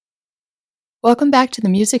Welcome back to the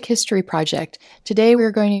Music History Project. Today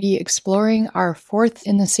we're going to be exploring our fourth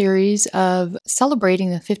in the series of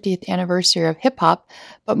celebrating the 50th anniversary of hip hop,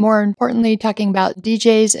 but more importantly, talking about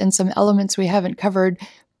DJs and some elements we haven't covered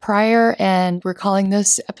prior, and we're calling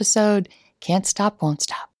this episode Can't Stop, Won't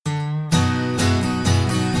Stop.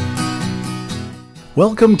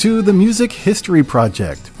 Welcome to the Music History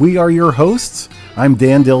Project. We are your hosts. I'm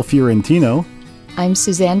Dan Del Fiorentino. I'm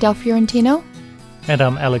Suzanne Del Fiorentino. And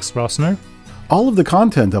I'm Alex Rossner. All of the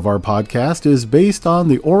content of our podcast is based on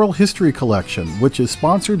the Oral History Collection, which is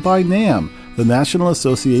sponsored by NAMM, the National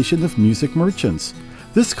Association of Music Merchants.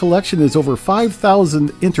 This collection is over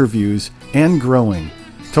 5,000 interviews and growing.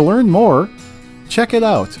 To learn more, check it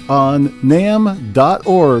out on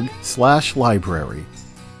namm.org/library.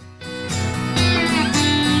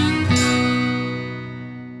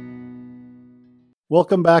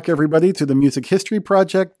 Welcome back, everybody, to the Music History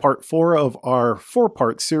Project, part 4 of our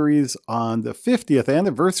 4-part series on the 50th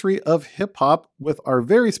anniversary of hip-hop with our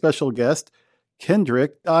very special guest,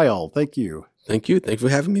 Kendrick Dial. Thank you. Thank you. Thanks for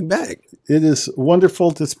having me back. It is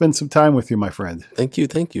wonderful to spend some time with you, my friend. Thank you.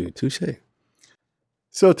 Thank you. Touche.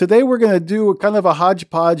 So today we're going to do kind of a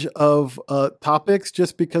hodgepodge of topics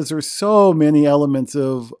just because there's so many elements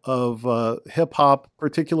of hip hop,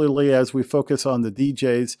 particularly as we focus on the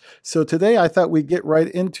DJs. So today I thought we'd get right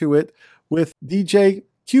into it with DJ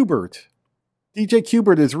Qbert. DJ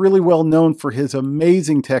Qbert is really well known for his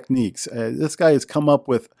amazing techniques. This guy has come up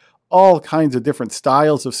with all kinds of different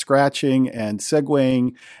styles of scratching and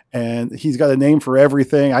segueing, and he's got a name for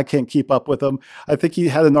everything. I can't keep up with him. I think he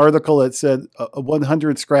had an article that said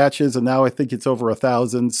 100 scratches, and now I think it's over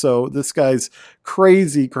 1,000. So this guy's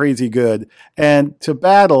crazy, crazy good. And to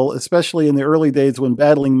battle, especially in the early days when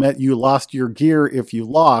battling meant you lost your gear if you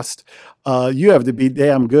lost, you have to be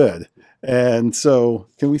damn good. And so,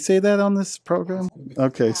 can we say that on this program?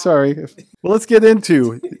 Okay, sorry. Well, let's get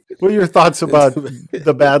into what are your thoughts about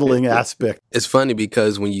the battling aspect? It's funny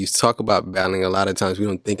because when you talk about battling, a lot of times we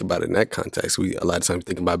don't think about it in that context. We a lot of times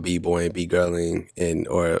think about b-boying, b-girling, and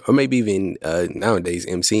or maybe even nowadays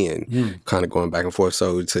MCing, kind of going back and forth.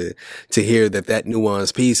 So to hear that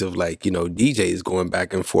nuanced piece of like, DJs going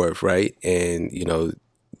back and forth, right? And,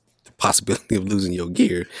 possibility of losing your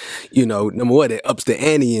gear, number one, it ups the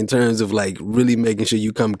ante in terms of like really making sure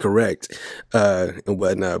you come correct and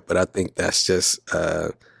whatnot. But I think that's just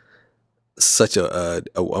such a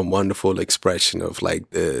wonderful expression of like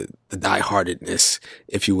the dieheartedness,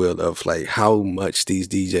 if you will, of like how much these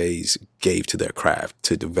DJs gave to their craft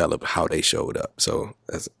to develop how they showed up. So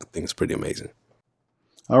I think it's pretty amazing.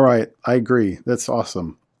 All right, I agree. That's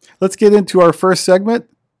awesome. Let's get into our first segment,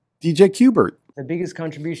 DJ Qbert. The biggest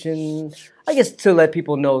contribution, I guess, to let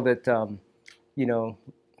people know that, that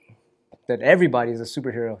everybody is a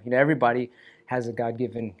superhero. Everybody has a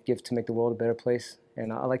God-given gift to make the world a better place.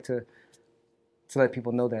 And I like to let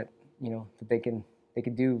people know that, that they can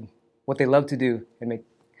do what they love to do and make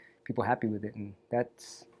people happy with it. And that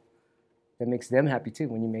makes them happy, too,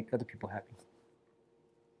 when you make other people happy.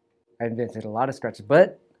 I invented a lot of scratches,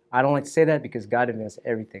 but I don't like to say that because God invents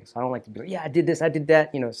everything. So I don't like to be like, yeah, I did this, I did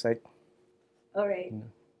that. It's like, all right.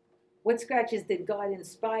 What scratches did God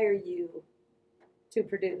inspire you to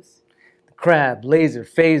produce? The crab, laser,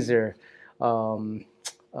 phaser, what do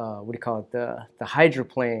you call it? The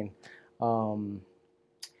hydroplane.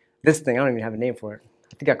 This thing, I don't even have a name for it.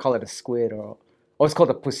 I think I call it a squid, or it's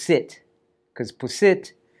called a pusit, because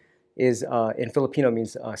pusit is in Filipino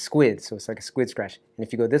means squid, so it's like a squid scratch. And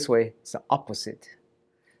if you go this way, it's the opposite.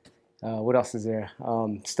 What else is there?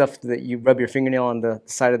 Stuff that you rub your fingernail on the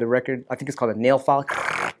side of the record. I think it's called a nail file.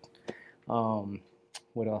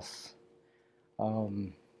 What else? All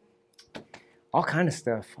kind of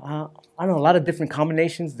stuff. I don't know, a lot of different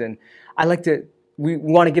combinations. Then we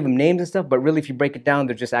want to give them names and stuff, but really if you break it down,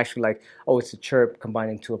 they're just actually like, oh, it's a chirp combined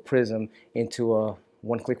into a prism, into a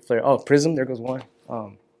one-click flare. Oh, prism, there goes one.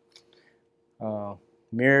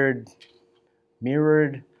 Mirrored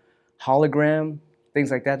hologram. Things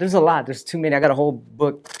like that. There's a lot. There's too many. I got a whole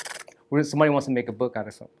book. Where somebody wants to make a book out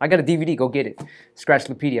of something. I got a DVD. Go get it.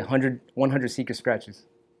 Scratchlopedia. 100 secret scratches.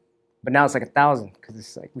 But now it's like 1,000 because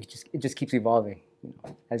it's like it just keeps evolving,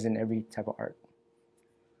 as in every type of art.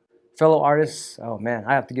 Fellow artists. Oh man,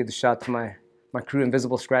 I have to give the shout to my crew,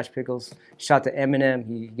 Invisible Scratch Pickles. Shout to Eminem.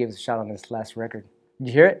 He gave us a shout on his last record. Did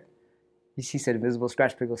you hear it? He said Invisible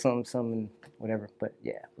Scratch Pickles, something, whatever. But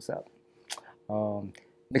yeah, what's up?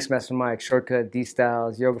 Mixmaster Mike, Shortcut,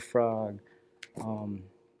 D-Styles, Yoga Frog,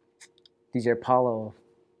 DJ Apollo,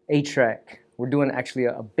 A-Track. We're doing actually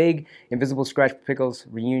a big Invisible Scratch Pickles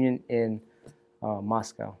reunion in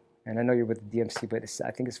Moscow. And I know you're with the DMC, but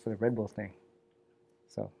I think it's for the Red Bull thing.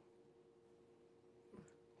 So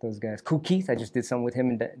Those guys. Kool Keith, I just did something with him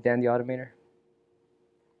and Dan the Automator.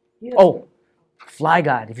 You Oh, Fly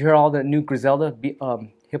God. If you heard all the new Griselda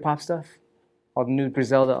hip hop stuff, all the new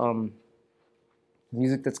Griselda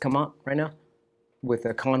music that's come out right now with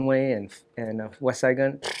Conway and West Side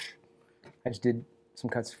Gun, I just did some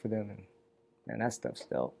cuts for them, and man, that stuff's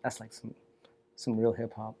dope. That's like some real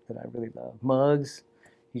hip hop that I really love. Muggs,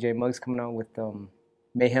 DJ Muggs coming out with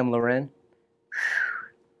Mayhem Loren.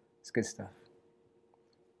 It's good stuff.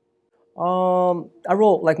 I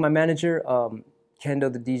roll like my manager,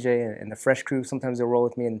 Kendo the DJ, and the Fresh Crew. Sometimes they'll roll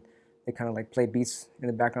with me and they kind of like play beats in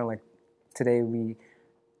the background. Like today we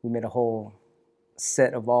made a whole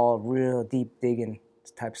set of all real deep digging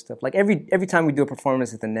type stuff. Like every time we do a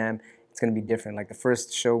performance at the NAMM, it's gonna be different. Like the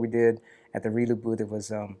first show we did at the Relu booth, it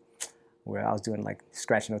was where I was doing like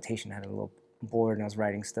scratch notation. I had a little board and I was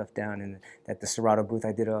writing stuff down. And at the Serato booth,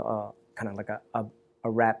 I did a kind of like a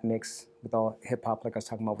rap mix with all hip hop, like I was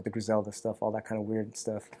talking about with the Griselda stuff, all that kind of weird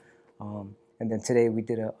stuff. And then today we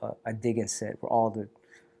did a digging set where all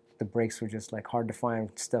the breaks were just like hard to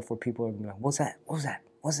find stuff where people are like, what's that? What's that?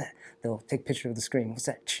 What's that? They'll take a picture of the screen. What's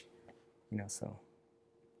that? You know, so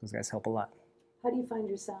those guys help a lot. How do you find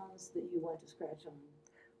your sounds that you want to scratch on?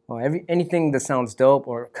 Well, anything that sounds dope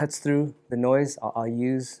or cuts through the noise, I'll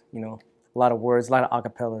use. You know, a lot of words, a lot of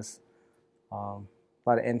acapellas, a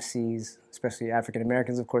lot of MCs, especially African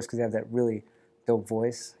Americans, of course, because they have that really dope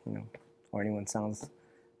voice. You know, or anyone sounds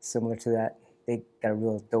similar to that, they got a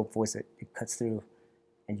real dope voice that it cuts through,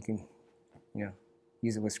 and you can, you know,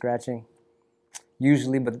 use it with scratching.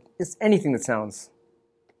 Usually, but it's anything that sounds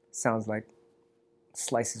like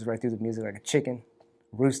slices right through the music, like a chicken,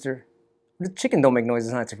 rooster. The chicken don't make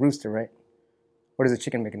noises, huh? It's a rooster, right? Or does a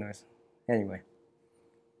chicken make a noise? Anyway,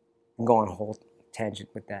 I'm going on a whole tangent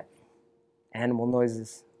with that. Animal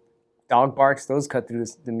noises, dog barks, those cut through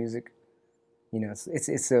the music. You know,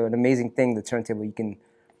 it's an amazing thing, the turntable. You can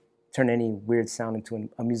turn any weird sound into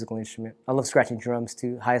a musical instrument. I love scratching drums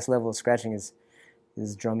too. Highest level of scratching is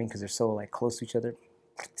drumming because they're so like close to each other.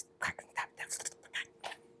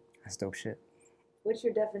 That's dope shit. What's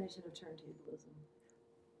your definition of turntablism?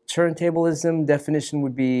 Turntablism definition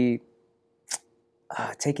would be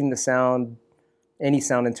taking the sound, any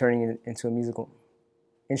sound, and turning it into a musical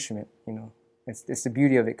instrument. You know, it's the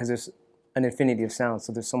beauty of it because there's an infinity of sounds.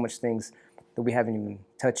 So there's so much things that we haven't even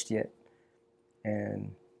touched yet.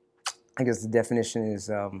 And I guess the definition is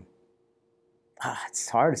it's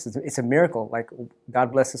hard. It's a miracle. Like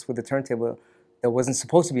God bless us with a turntable that wasn't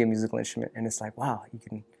supposed to be a musical instrument, and it's like, wow, you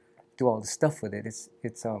can do all this stuff with it. It's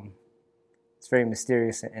very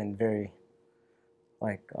mysterious and very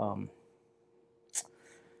like you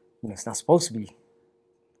know, it's not supposed to be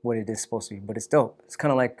what it is supposed to be, but it's dope. It's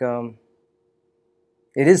kind of like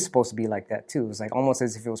it is supposed to be like that too. It's like almost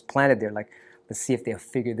as if it was planted there. Like, let's see if they'll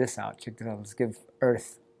figure this out. Check this out. Let's give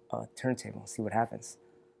Earth a turntable and see what happens.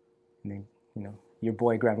 And then, you know, your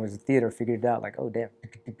boy Grandma's Theater figured it out. Like, oh damn.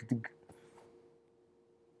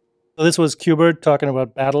 So this was Qbert talking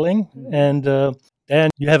about battling, and Dan,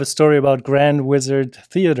 you have a story about Grand Wizard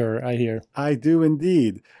Theater, I hear. I do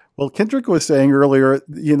indeed. Well, Kendrick was saying earlier,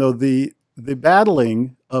 you know, the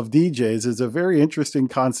battling of DJs is a very interesting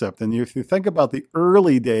concept. And if you think about the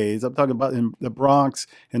early days, I'm talking about in the Bronx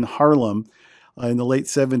and Harlem in the late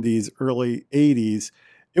 70s, early 80s,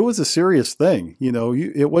 it was a serious thing. You know,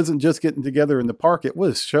 it wasn't just getting together in the park. It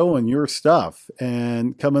was showing your stuff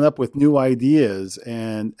and coming up with new ideas.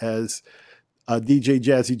 And as DJ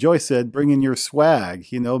Jazzy Joy said, bringing your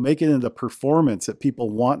swag, you know, making it a performance that people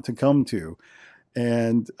want to come to.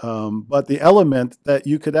 And but the element that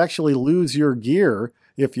you could actually lose your gear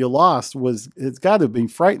if you lost it's got to be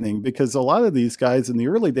frightening, because a lot of these guys in the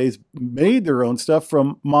early days made their own stuff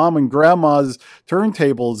from mom and grandma's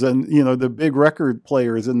turntables and, you know, the big record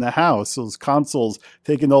players in the house, those consoles,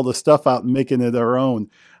 taking all the stuff out and making it our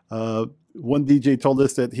own. One DJ told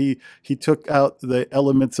us that he took out the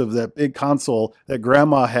elements of that big console that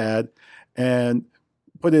grandma had and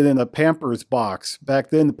put it in a Pampers box.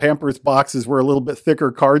 Back then, the Pampers boxes were a little bit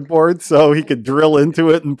thicker cardboard, so he could drill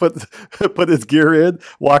into it and put his gear in,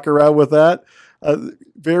 walk around with that.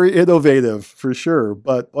 Very innovative, for sure.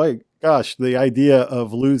 But, boy, gosh, the idea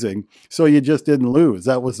of losing. So you just didn't lose.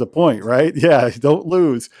 That was the point, right? Yeah, don't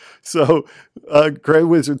lose. So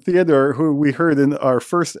Grand Wizard Theater, who we heard in our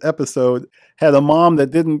first episode, had a mom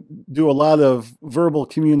that didn't do a lot of verbal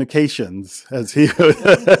communications, as he would.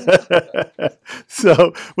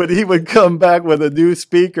 So when he would come back with a new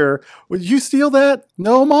speaker, would you steal that?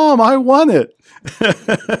 No, Mom, I want it.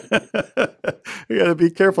 You got to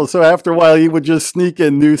be careful. So after a while, he would just sneak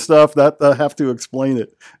in new stuff, not have to explain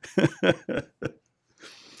it.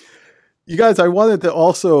 You guys, I wanted to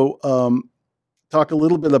also talk a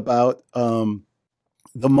little bit about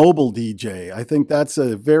the mobile DJ. I think that's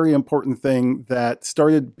a very important thing that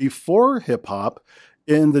started before hip hop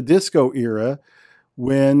in the disco era,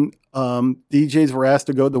 when DJs were asked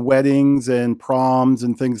to go to weddings and proms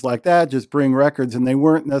and things like that, just bring records, and they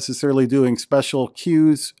weren't necessarily doing special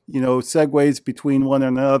cues, segues between one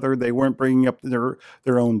another. They weren't bringing up their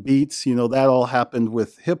own beats. That all happened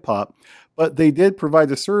with hip hop. But they did provide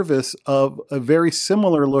a service of a very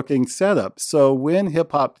similar looking setup. So when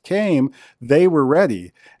hip hop came, they were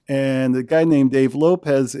ready. And a guy named Dave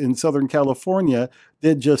Lopez in Southern California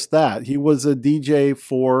did just that. He was a DJ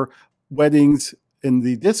for weddings in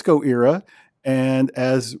the disco era. And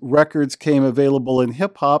as records came available in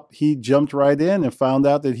hip hop, he jumped right in and found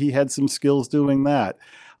out that he had some skills doing that.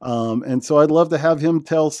 And so I'd love to have him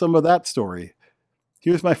tell some of that story.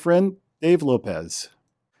 Here's my friend, Dave Lopez.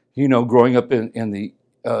 Growing up in the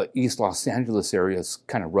East Los Angeles area is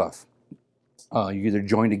kind of rough. You either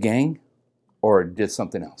joined a gang or did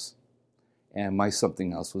something else. And my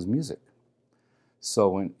something else was music.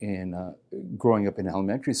 So in growing up in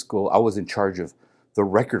elementary school, I was in charge of the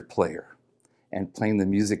record player and playing the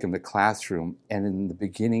music in the classroom. And in the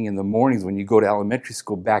beginning, in the mornings, when you go to elementary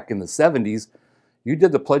school back in the 70s, you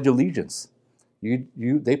did the Pledge of Allegiance.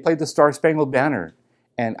 They played the Star Spangled Banner.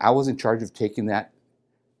 And I was in charge of taking that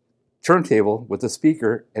turntable with the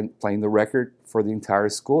speaker and playing the record for the entire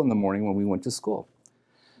school in the morning when we went to school.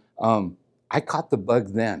 I caught the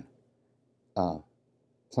bug then,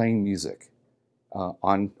 playing music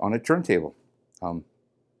on a turntable.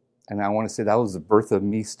 And I want to say that was the birth of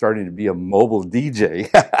me starting to be a mobile DJ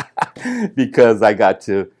because I got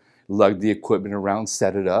to lug the equipment around,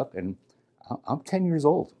 set it up, and I'm 10 years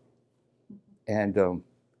old. And the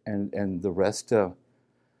rest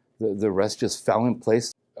just fell in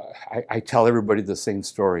place. I tell everybody the same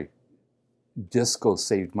story. Disco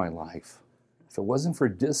saved my life. If it wasn't for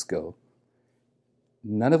disco,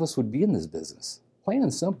 none of us would be in this business. Plain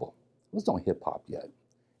and simple. It was no hip hop yet.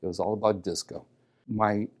 It was all about disco.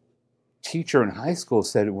 My teacher in high school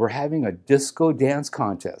said, "We're having a disco dance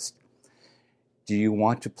contest. Do you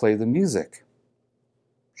want to play the music?"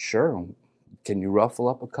 Sure. Can you ruffle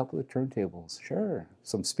up a couple of turntables? Sure.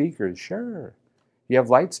 Some speakers? Sure. You have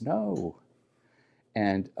lights? No.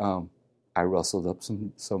 And I rustled up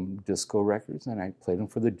some disco records and I played them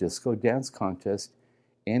for the disco dance contest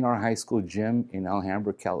in our high school gym in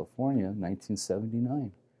Alhambra, California,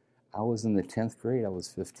 1979. I was in the 10th grade. I was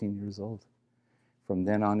 15 years old. From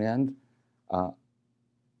then on end,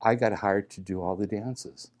 I got hired to do all the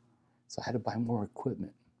dances. So I had to buy more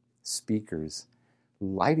equipment, speakers.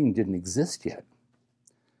 Lighting didn't exist yet.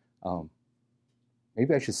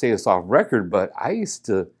 Maybe I should say this off record, but I used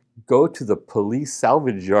to go to the police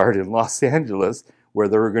salvage yard in Los Angeles where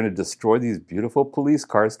they were going to destroy these beautiful police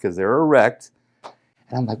cars because they were wrecked.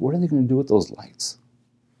 And I'm like, what are they going to do with those lights?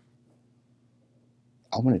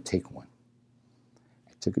 I'm going to take one.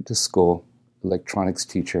 I took it to school. Electronics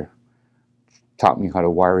teacher taught me how to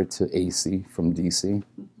wire it to AC from DC.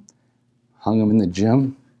 Hung them in the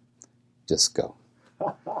gym. Disco.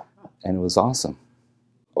 And it was awesome.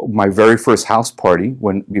 My very first house party,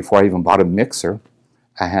 before I even bought a mixer,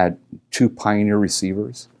 I had 2 Pioneer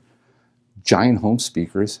receivers, giant home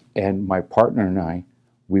speakers, and my partner and I,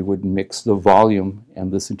 we would mix the volume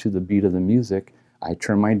and listen to the beat of the music. I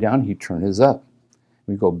turn mine down, he'd turn his up.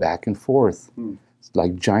 We go back and forth. It's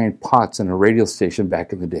like giant pots in a radio station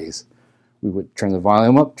back in the days. We would turn the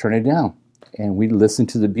volume up, turn it down, and we'd listen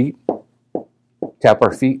to the beat, tap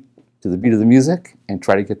our feet to the beat of the music, and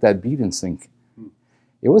try to get that beat in sync.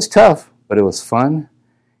 It was tough, but it was fun,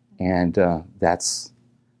 and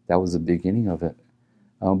that was the beginning of it.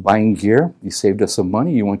 Buying gear, you saved us some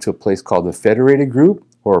money. You went to a place called the Federated Group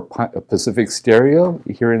or Pacific Stereo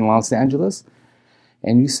here in Los Angeles,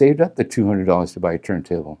 and you saved up the $200 to buy a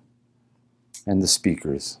turntable and the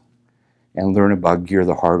speakers and learn about gear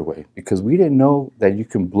the hard way, because we didn't know that you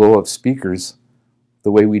can blow up speakers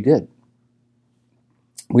the way we did.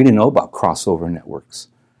 We didn't know about crossover networks.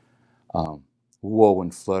 Whoa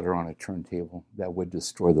and flutter on a turntable that would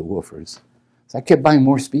destroy the woofers. So I kept buying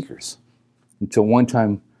more speakers until one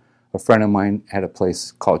time a friend of mine had a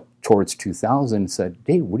place called Towards 2000 and said,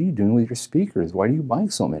 "Dave, what are you doing with your speakers? Why are you buying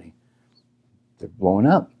so many? They're blowing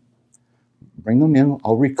up. Bring them in.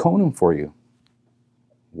 I'll recone them for you."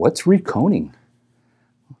 What's reconing?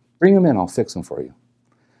 Bring them in. I'll fix them for you.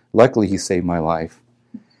 Luckily, he saved my life.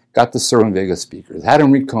 Got the Cerwin Vega speakers. Had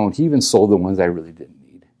them reconed. He even sold the ones I really didn't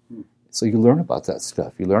need. So you learn about that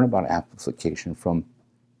stuff. You learn about amplification from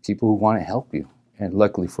people who want to help you. And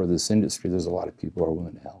luckily for this industry, there's a lot of people who are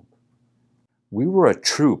willing to help. we were a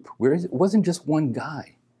troupe. It wasn't just one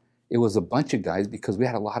guy. It was a bunch of guys because we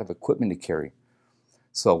had a lot of equipment to carry.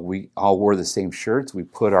 So we all wore the same shirts. We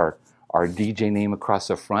put our DJ name across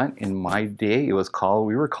the front. In my day, we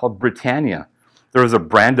were called Britannia. There was a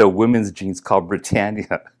brand of women's jeans called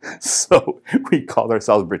Britannia. So we called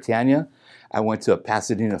ourselves Britannia. I went to a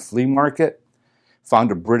Pasadena flea market,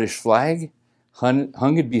 found a British flag,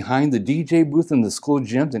 hung it behind the DJ booth in the school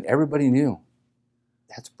gyms, and everybody knew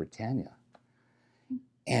that's Britannia.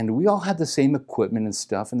 And we all had the same equipment and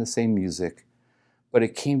stuff and the same music, but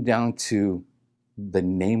it came down to the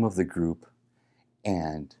name of the group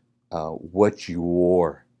and what you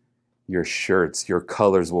wore, your shirts, your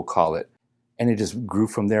colors, we'll call it. And it just grew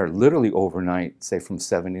from there, literally overnight, say from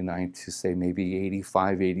 79 to say maybe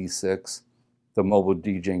 85, 86. The mobile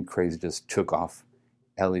DJing craze just took off,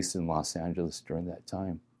 at least in Los Angeles during that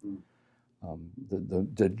time.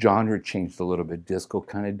 The genre changed a little bit. Disco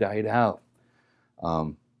kind of died out.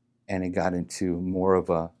 And it got into more of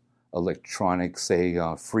a electronic, say,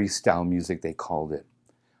 freestyle music, they called it.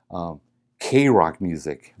 K-Rock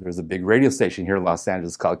music. There's a big radio station here in Los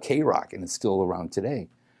Angeles called K-Rock, and it's still around today.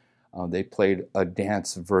 They played a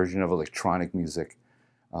dance version of electronic music,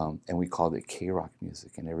 and we called it K-Rock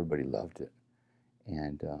music, and everybody loved it.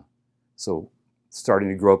 And so starting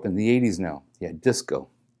to grow up in the 80s now, you had disco,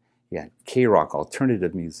 you had K-Rock,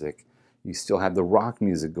 alternative music. You still had the rock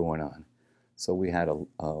music going on. So we had a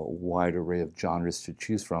wide array of genres to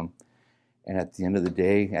choose from. And at the end of the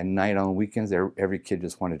day, at night, on weekends, every kid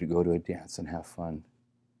just wanted to go to a dance and have fun.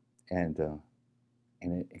 And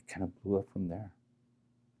it kind of blew up from there.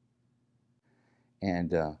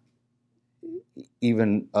 And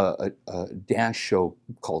even a dance show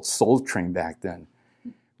called Soul Train back then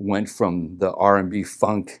went from the R&B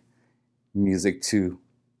funk music to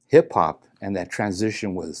hip hop, and that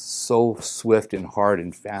transition was so swift and hard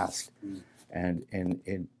and fast, and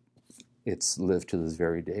it's lived to this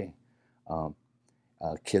very day.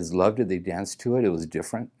 Kids loved it; they danced to it. It was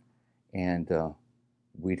different, and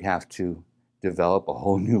we'd have to develop a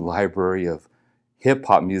whole new library of hip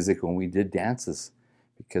hop music when we did dances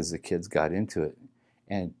because the kids got into it.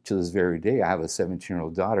 And to this very day, I have a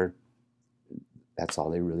 17-year-old daughter. That's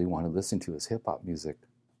all they really want to listen to is hip hop music.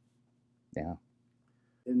 Yeah.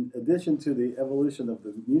 In addition to the evolution of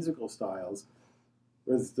the musical styles,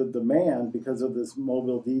 was the demand, because of this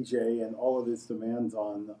mobile DJ and all of its demands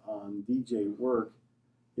on DJ work,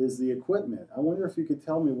 is the equipment. I wonder if you could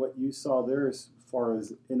tell me what you saw there as far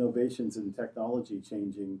as innovations in technology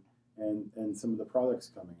changing and some of the products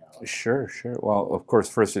coming out. Sure. Well, of course,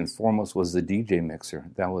 first and foremost was the DJ mixer.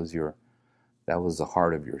 That was the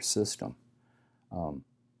heart of your system.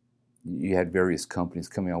 You had various companies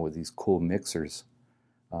coming out with these cool mixers.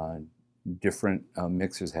 Different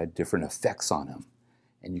mixers had different effects on them,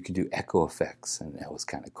 and you could do echo effects, and that was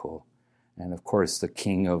kind of cool. And of course, the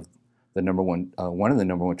king of the number one, one of the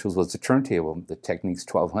number one tools was the turntable, the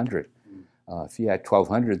Technics 1200. If you had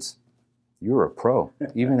 1200s, you were a pro,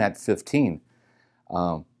 even at 15,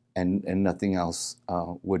 and nothing else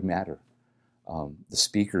would matter. The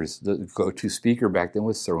speakers, the go-to speaker back then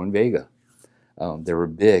was Cerwin-Vega. They were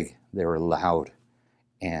big, they were loud,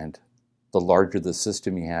 and the larger the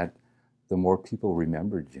system you had, the more people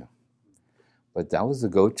remembered you. But that was the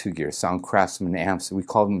go-to gear. Sound Craftsman amps, we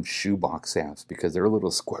called them shoebox amps because they were little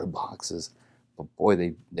square boxes, but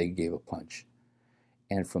boy, they gave a punch.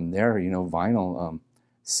 And from there, vinyl,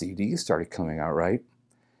 CDs started coming out, right?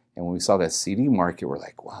 And when we saw that CD market, we're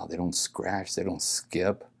like, wow, they don't scratch, they don't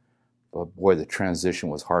skip. But boy, the transition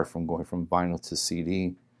was hard from going from vinyl to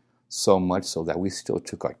CD, so much so that we still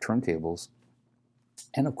took our turntables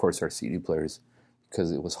and, of course, our CD players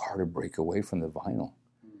because it was hard to break away from the vinyl.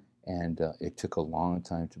 And it took a long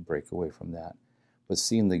time to break away from that. But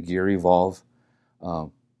seeing the gear evolve, it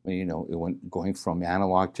went going from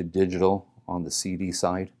analog to digital on the CD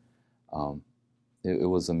side. It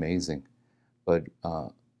was amazing. But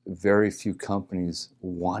very few companies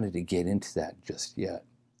wanted to get into that just yet.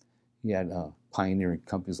 You had pioneering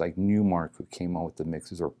companies like Newmark who came out with the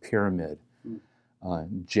mixers, or Pyramid,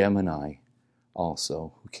 Gemini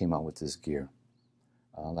also, who came out with this gear.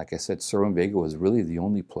 Like I said, Cerwin-Vega was really the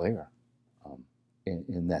only player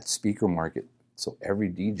in that speaker market. So every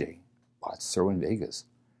DJ bought Cerwin-Vegas,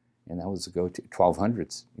 and that was the go-to.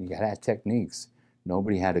 1200s, you got to have Techniques.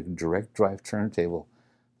 Nobody had a direct drive turntable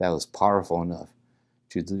that was powerful enough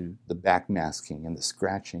to do the backmasking and the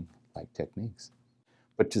scratching like Techniques.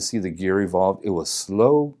 But to see the gear evolve, it was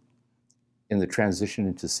slow in the transition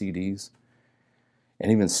into CDs,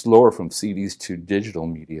 and even slower from CDs to digital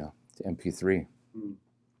media, to MP3.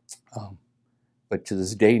 But to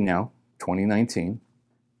this day now, 2019,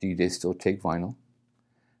 DJs still take vinyl.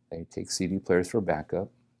 They take CD players for backup.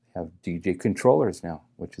 They have DJ controllers now,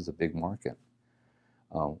 which is a big market.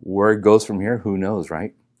 Where it goes from here, who knows,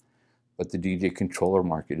 right? But the DJ controller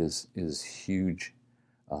market is huge.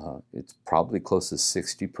 It's probably close to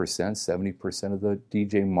 60%, 70% of the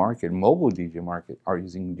DJ market, mobile DJ market, are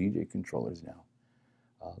using DJ controllers now.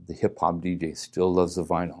 The hip-hop DJ still loves the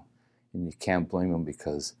vinyl, and you can't blame them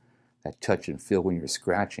because that touch and feel when you're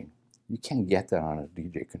scratching, you can't get that on a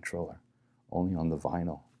DJ controller, only on the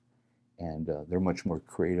vinyl. And they're much more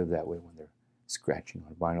creative that way when they're scratching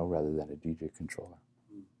on vinyl rather than a DJ controller.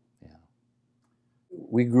 Yeah.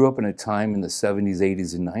 We grew up in a time in the 70s,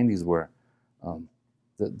 80s, and 90s where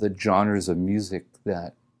the genres of music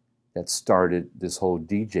that started this whole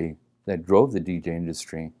DJ, that drove the DJ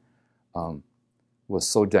industry, was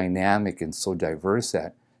so dynamic and so diverse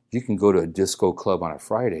that you can go to a disco club on a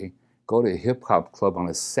Friday, go to a hip-hop club on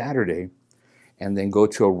a Saturday, and then go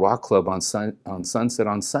to a rock club on Sunset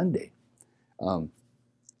on Sunday.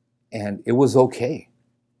 And it was okay.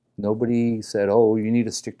 Nobody said, oh, you need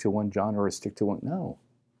to stick to one genre or stick to one. No,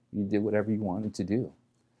 you did whatever you wanted to do.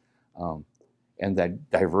 And that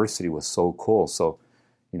diversity was so cool. So,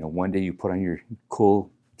 one day you put on your cool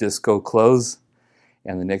disco clothes,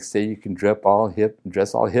 and the next day you can dress all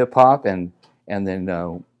hip hop, and then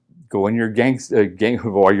go in your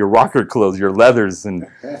or your rocker clothes, your leathers, and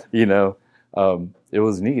it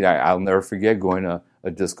was neat. I'll never forget going to a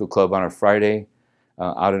disco club on a Friday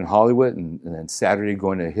out in Hollywood, and then Saturday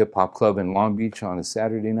going to a hip hop club in Long Beach on a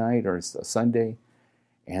Saturday night or a Sunday,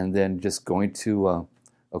 and then just going to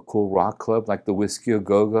a cool rock club like the Whiskey A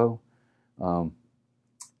Go Go,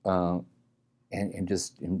 and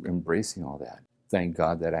just embracing all that. Thank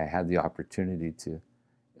God that I had the opportunity to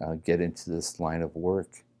get into this line of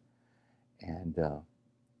work, and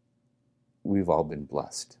we've all been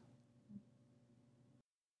blessed.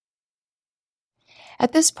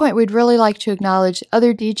 At this point, we'd really like to acknowledge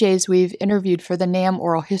other DJs we've interviewed for the NAMM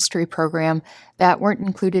Oral History program that weren't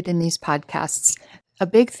included in these podcasts. A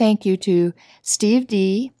big thank you to Steve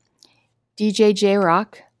D, DJ J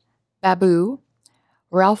Rock, Babu,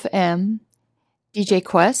 Ralph M, DJ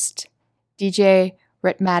Quest, DJ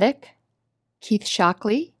Rhythmatic, Keith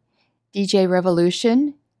Shockley, DJ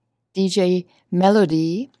Revolution, DJ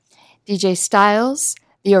Melody, DJ Styles,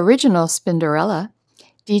 the original Spinderella,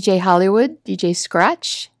 DJ Hollywood, DJ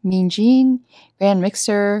Scratch, Mean Gene, Grand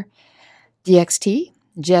Mixer, DXT,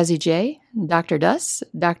 Jazzy J, Dr. Dus,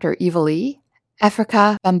 Dr. Evil E,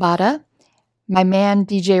 Africa Bambata, my man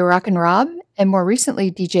DJ Rockin' Rob, and more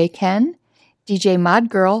recently DJ Ken, DJ Mod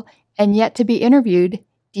Girl, and yet to be interviewed,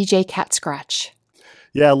 DJ Cat Scratch.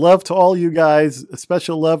 Yeah, love to all you guys. A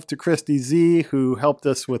special love to Christy Z, who helped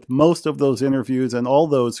us with most of those interviews, and all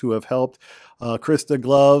those who have helped. Krista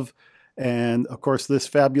Glove, and of course this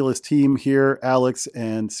fabulous team here, Alex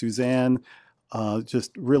and Suzanne.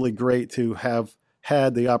 Just really great to have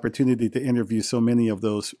had the opportunity to interview so many of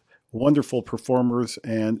those wonderful performers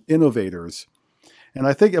and innovators. And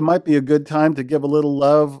I think it might be a good time to give a little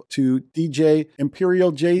love to DJ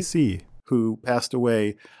Imperial JC, who passed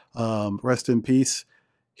away. Rest in peace.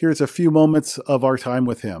 Here's a few moments of our time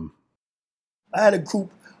with him. I had a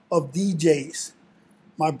group of DJs.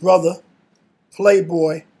 My brother,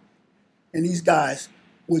 Playboy, and these guys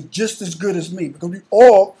were just as good as me because we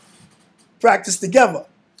all practiced together.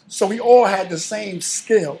 So we all had the same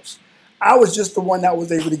skills. I was just the one that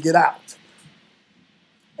was able to get out.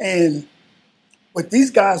 But these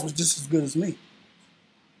guys was just as good as me.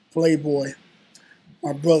 Playboy,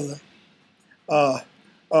 my brother,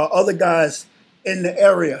 other guys in the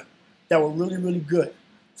area that were really, really good.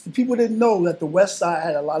 So people didn't know that the West Side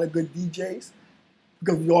had a lot of good DJs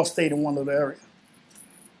because we all stayed in one little area.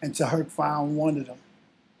 And Tahirq found one of them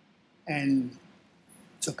and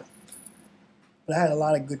took them. But I had a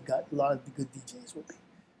lot of good DJs with me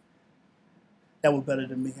that were better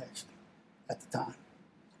than me, actually, at the time.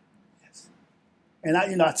 Yes. And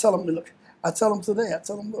I tell them, look, I tell them today,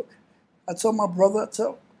 look, I tell my brother,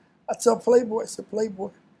 I tell Playboy, I said, Playboy,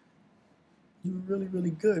 you were really,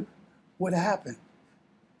 really good. What happened?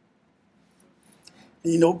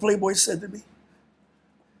 And Playboy said to me,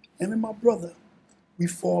 him and my brother, we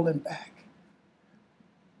falling back.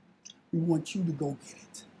 We want you to go get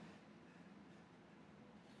it.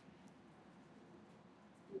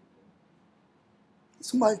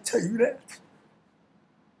 Somebody tell you that?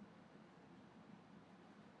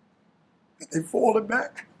 That they falling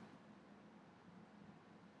back?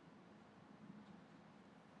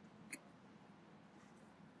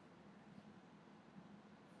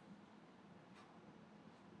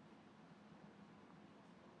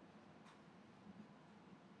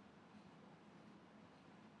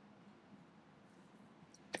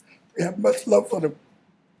 We have much love for them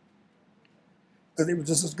because they were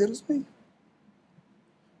just as good as me.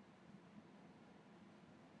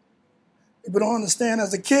 People don't understand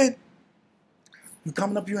as a kid, you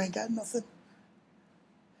coming up, you ain't got nothing.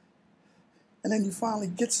 And then you finally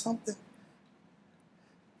get something.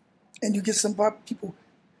 And you get some people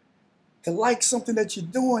to like something that you're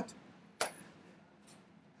doing.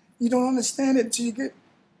 You don't understand it until you get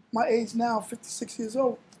my age now, 56 years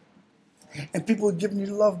old. And people are giving you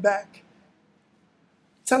the love back.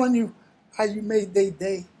 Telling you how you made their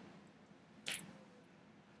day.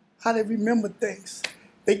 How they remember things.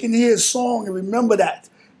 They can hear a song and remember that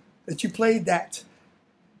you played that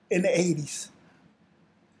in the 80s.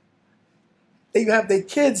 They have their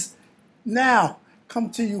kids now come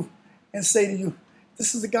to you and say to you,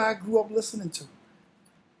 this is the guy I grew up listening to.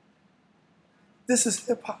 This is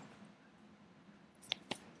hip hop.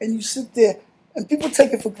 And you sit there and people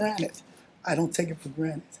take it for granted. I don't take it for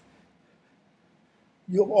granted.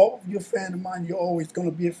 You're a fan of mine, you're always going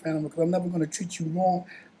to be a fan of mine because I'm never going to treat you wrong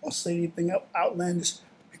or say anything outlandish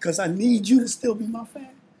because I need you to still be my fan.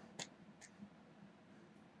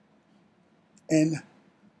 And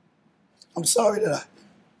I'm sorry that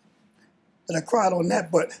I cried on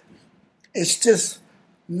that, but it's just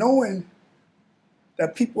knowing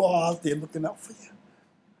that people are out there looking out for you.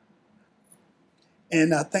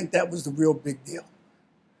 And I think that was the real big deal.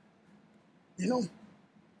 You know?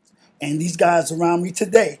 And these guys around me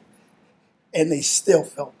today, and they still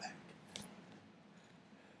felt back.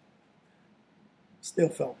 Still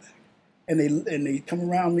felt back. And they come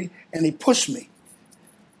around me and they push me.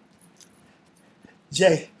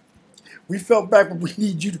 Jay, we felt back, but we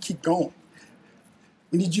need you to keep going.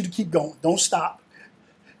 We need you to keep going. Don't stop.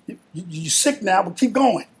 You're sick now, but keep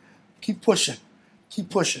going. Keep pushing. Keep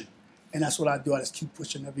pushing. And that's what I do. I just keep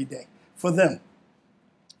pushing every day. For them.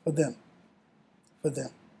 For them. For them.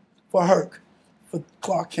 For Herc. For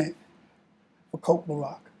Clark Kent. For Coke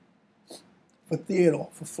Barack. For Theodore.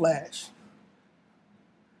 For Flash.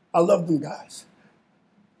 I love them guys.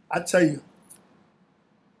 I tell you,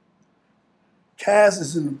 Kaz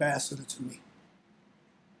is an ambassador to me.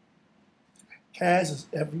 Kaz is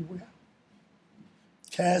everywhere.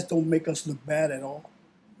 Kaz don't make us look bad at all.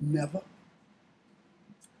 Never.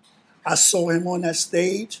 I saw him on that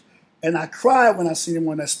stage, and I cried when I seen him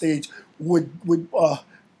on that stage with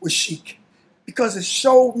Sheik, because it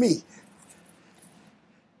showed me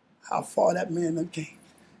how far that man done came.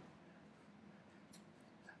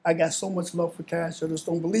 I got so much love for Kaz, I just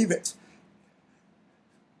don't believe it.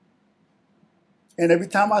 And every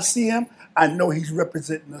time I see him, I know he's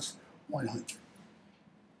representing us 100.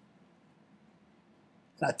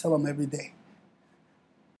 And I tell him every day.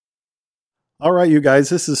 All right, you guys,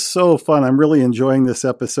 this is so fun. I'm really enjoying this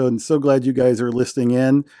episode and so glad you guys are listening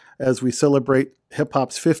in as we celebrate hip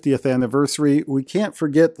hop's 50th anniversary. We can't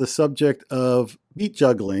forget the subject of beat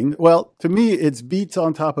juggling. Well, to me, it's beats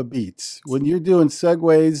on top of beats. When you're doing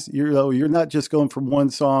segues, you're not just going from one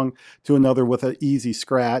song to another with an easy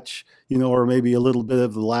scratch, or maybe a little bit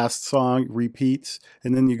of the last song repeats,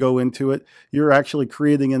 and then you go into it. You're actually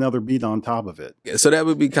creating another beat on top of it. Yeah, so that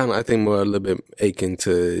would be kind of, I think, more a little bit akin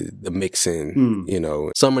to the mixing.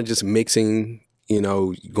 Some are just mixing,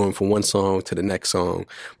 going from one song to the next song,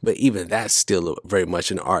 but even that's still very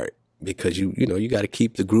much an art because you got to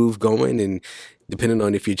keep the groove going, and depending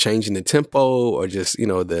on if you're changing the tempo or just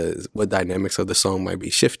what dynamics of the song might be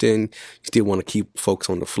shifting, you still want to keep folks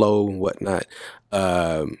on the flow and whatnot.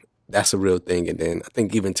 That's a real thing. And then I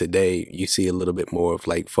think even today you see a little bit more of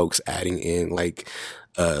like folks adding in like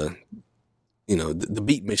the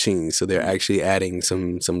beat machines. So they're actually adding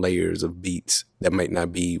some layers of beats that might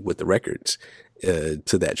not be with the records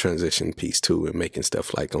to that transition piece too, and making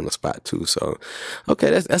stuff like on the spot too. So, okay,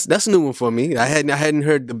 that's a new one for me. I hadn't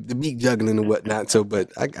heard the beat juggling and whatnot. So,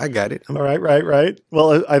 but I got it. All right.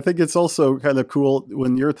 Well, I think it's also kind of cool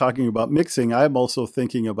when you're talking about mixing. I'm also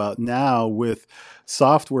thinking about now with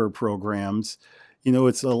software programs.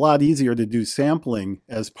 It's a lot easier to do sampling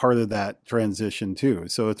as part of that transition too.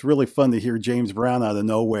 So it's really fun to hear James Brown out of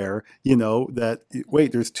nowhere, that,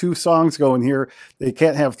 wait, there's 2 songs going here. They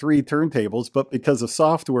can't have 3 turntables, but because of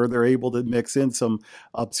software, they're able to mix in some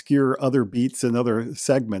obscure other beats and other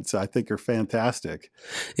segments I think are fantastic.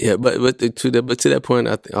 Yeah, but to that point,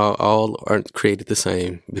 I think all aren't created the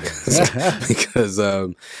same because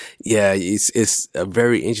it's a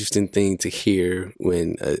very interesting thing to hear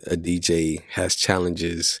when a DJ has challenges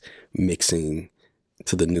mixing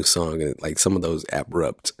to the new song, and like some of those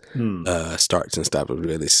abrupt starts and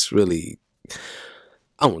stops really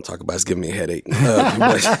I don't want to talk about it. It's giving me a headache.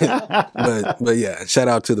 But yeah, shout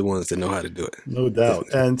out to the ones that know how to do it. No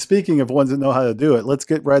doubt. And speaking of ones that know how to do it, let's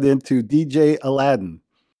get right into DJ Aladdin.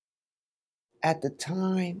 At the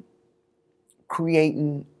time,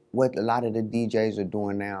 creating what a lot of the DJs are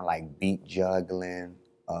doing now, like beat juggling,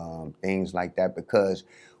 things like that, because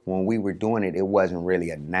when we were doing it, it wasn't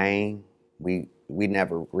really a name. We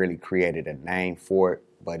never really created a name for it,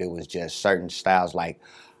 but it was just certain styles. Like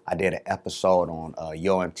I did an episode on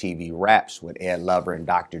Yo MTV Raps with Ed Lover and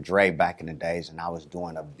Dr. Dre back in the days, and I was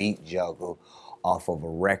doing a beat juggle off of a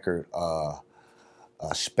record,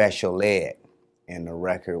 Special Ed, and the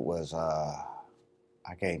record was,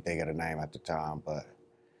 I can't think of the name at the time, but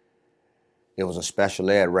it was a Special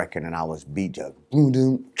Ed record, and I was beat juggling. Boom,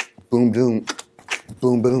 doom, boom, doom,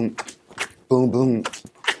 boom, boom, boom, boom,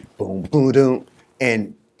 boom, boom, doom.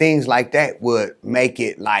 And things like that would make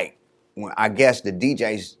it like, when I guess the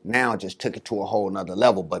DJs now just took it to a whole nother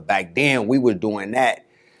level. But back then we were doing that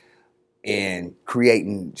and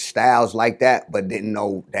creating styles like that, but didn't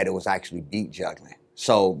know that it was actually beat juggling.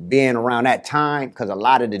 So being around that time, because a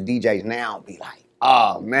lot of the DJs now be like,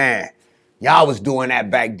 oh man, y'all was doing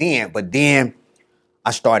that back then. But then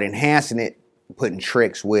I started enhancing it, putting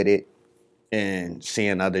tricks with it, and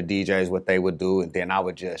seeing other DJs what they would do. And then I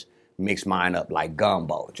would just mix mine up like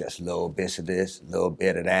gumbo, just little bits of this, little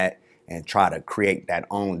bit of that, and try to create that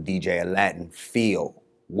own DJ Aladdin feel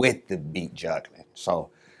with the beat juggling. So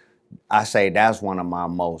I say that's one of my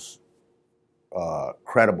most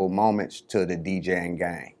credible moments to the DJing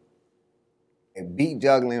game. And beat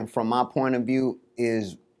juggling, from my point of view,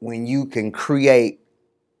 is when you can create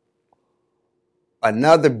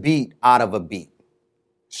another beat out of a beat.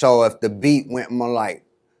 So if the beat went more like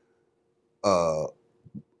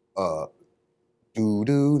do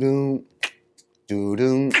do do do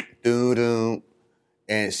do do do,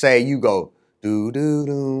 and say you go do do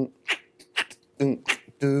do do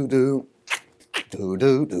do do do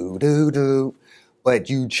do do do do, but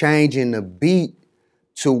you changing the beat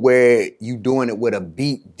to where you doing it with a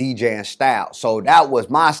beat DJing style. So that was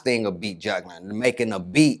my thing of beat juggling, making a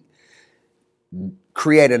beat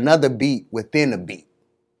create another beat within a beat.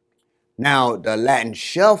 Now the Latin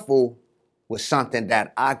shuffle was something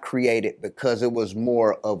that I created because it was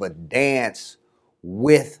more of a dance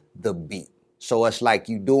with the beat. So it's like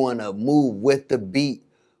you doing a move with the beat,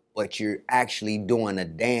 but you're actually doing a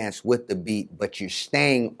dance with the beat, but you're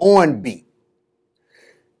staying on beat.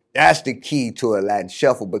 That's the key to a Latin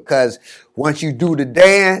shuffle, because once you do the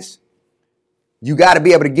dance, you got to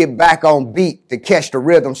be able to get back on beat to catch the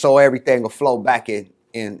rhythm so everything will flow back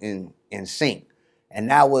in sync.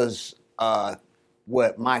 And that was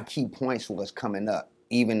what my key points was coming up,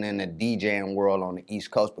 even in the DJing world on the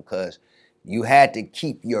East Coast, because you had to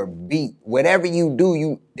keep your beat. Whatever you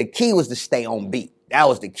do, the key was to stay on beat. That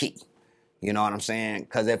was the key. You know what I'm saying?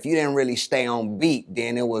 Because if you didn't really stay on beat,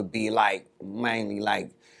 then it would be like mainly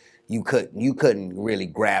like you couldn't really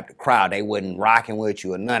grab the crowd. They wasn't rocking with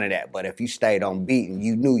you or none of that. But if you stayed on beat and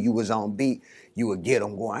you knew you was on beat, you would get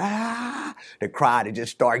them going, ah. The crowd would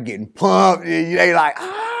just start getting pumped. And they like,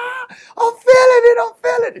 ah, I'm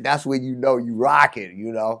feeling it. That's when you know you rocking,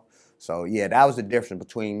 you know? So yeah, that was the difference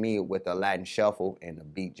between me with the Latin shuffle and the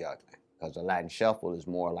beat juggling. Because the Latin shuffle is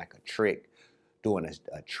more like a trick, doing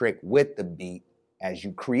a trick with the beat as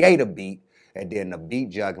you create a beat. And then the beat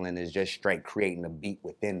juggling is just straight creating a beat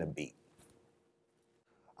within the beat.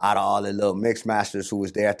 Out of all the little mix masters who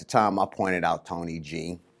was there at the time, I pointed out Tony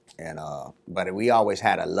G. And but we always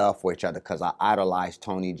had a love for each other because I idolized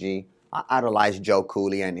Tony G. I idolized Joe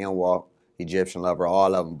Cooley and N-Walk, Egyptian Lover,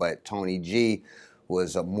 all of them. But Tony G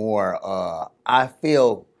was a more, I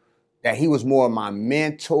feel that he was more my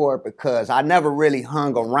mentor because I never really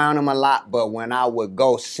hung around him a lot. But when I would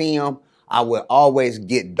go see him, I would always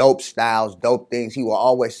get dope styles, dope things. He would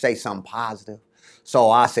always say something positive. So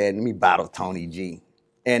I said, let me battle Tony G.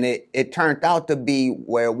 And it turned out to be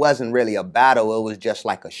where it wasn't really a battle. It was just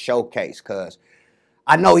like a showcase because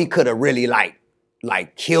I know he could have really like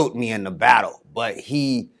killed me in the battle, but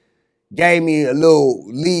he gave me a little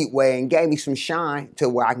leadway and gave me some shine to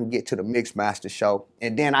where I can get to the Mixmaster show.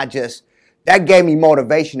 And then that gave me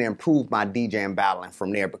motivation to improve my DJing battling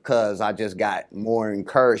from there because I just got more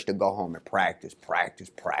encouraged to go home and practice.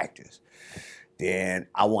 Then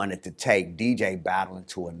I wanted to take DJ battling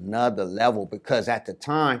to another level because at the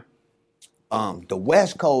time, the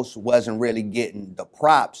West Coast wasn't really getting the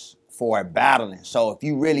props for battling. So if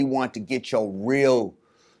you really want to get your real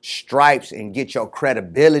stripes and get your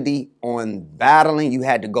credibility on battling, you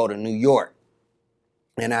had to go to New York.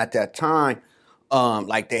 And at that time,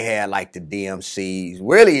 like they had like the DMCs.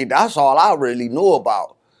 Really, that's all I really knew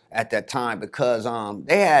about at that time because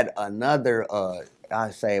they had another,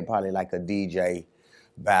 I'd say probably like a DJ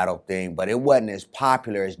battle thing, but it wasn't as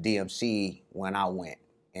popular as DMC when I went.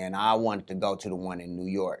 And I wanted to go to the one in New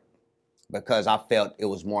York because I felt it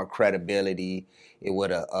was more credibility. It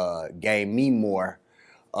would have gave me more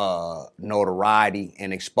notoriety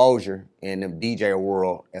and exposure in the DJ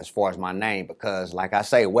world as far as my name, because like I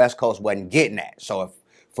say, West Coast wasn't getting that. So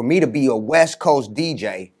for me to be a West Coast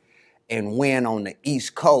DJ and win on the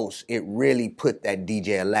East Coast, it really put that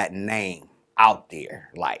DJ Aladdin name out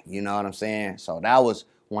there, like, you know what I'm saying? So that was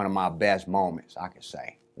one of my best moments, I could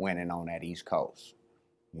say, winning on that East Coast,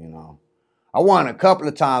 you know. I won a couple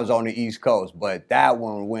of times on the East Coast, but that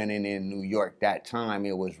one winning in New York that time,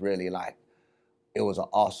 it was really like, it was an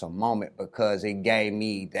awesome moment because it gave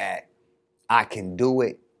me that I can do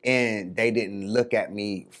it, and they didn't look at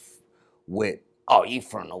me with, oh, you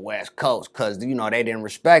from the West Coast, because, you know, they didn't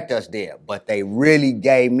respect us there. But they really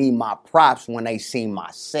gave me my props when they seen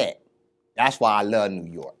my set. That's why I love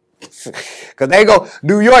New York. Because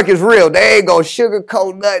New York is real. They ain't gonna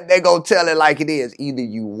sugarcoat nothing. They gonna tell it like it is. Either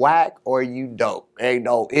you whack or you dope. Ain't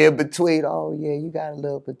no in between. Oh, yeah, you got a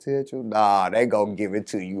little potential. Nah, they gonna give it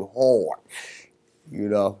to you hard. You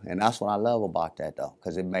know, and that's what I love about that, though,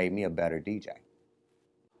 because it made me a better DJ.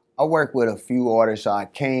 I worked with a few artists. I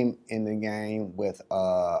came in the game with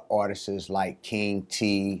artists like King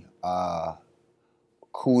T,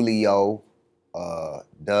 Coolio,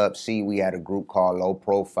 Dub C. We had a group called Low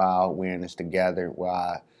Profile. We're in this together where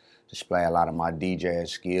I display a lot of my DJ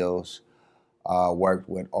skills. Worked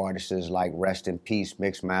with artists like Rest in Peace,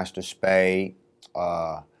 Mixmaster Spade,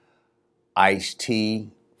 Ice-T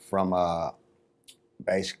from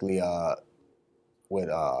basically with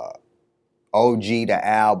OG, the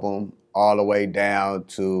album, all the way down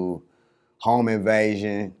to Home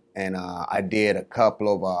Invasion. And I did a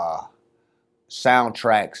couple of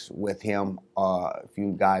soundtracks with him. If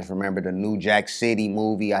you guys remember the New Jack City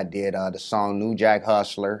movie, I did the song New Jack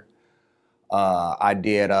Hustler. I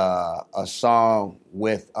did a song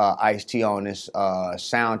with Ice-T on this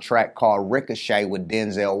soundtrack called Ricochet with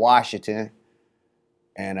Denzel Washington.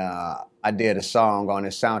 And I did a song on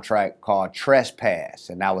this soundtrack called Trespass,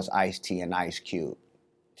 and that was Ice-T and Ice Cube.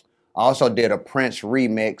 I also did a Prince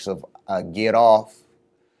remix of Get Off,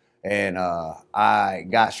 and I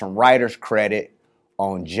got some writer's credit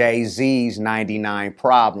on Jay-Z's 99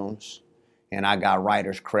 Problems, and I got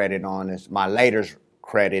writer's credit on this. My latest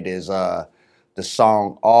credit is the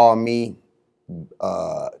song All Me,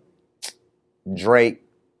 Drake,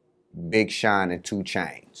 Big Sean, and 2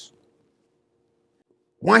 Chainz.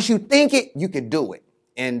 Once you think it, you can do it.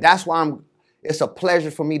 And that's why it's a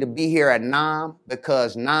pleasure for me to be here at NAMM,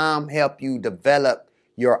 because NAMM help you develop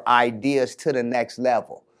your ideas to the next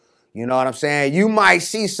level. You know what I'm saying? You might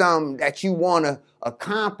see something that you want to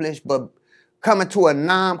accomplish, but coming to a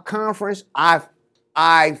NAMM conference, I've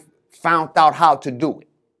found out how to do it.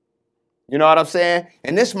 You know what I'm saying?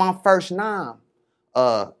 And this is my first NAMM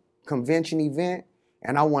convention event,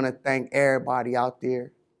 and I want to thank everybody out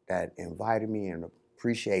there that invited me, and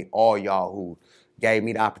appreciate all y'all who gave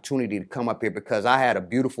me the opportunity to come up here, because I had a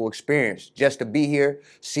beautiful experience just to be here,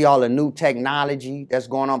 see all the new technology that's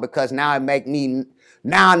going on, because now I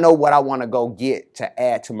know what I want to go get to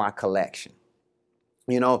add to my collection.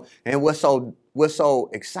 You know, and what's so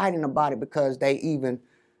exciting about it, because they even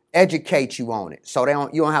educate you on it. So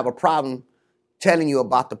you don't have a problem telling you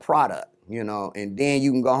about the product, you know, and then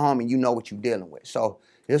you can go home and you know what you're dealing with. So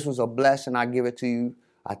this was a blessing. I give it to you.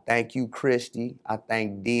 I thank you, Christy. I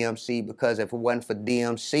thank DMC, because if it wasn't for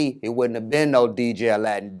DMC, it wouldn't have been no DJ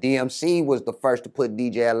Aladdin. DMC was the first to put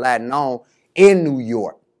DJ Aladdin on in New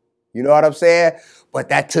York. You know what I'm saying? But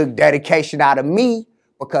that took dedication out of me,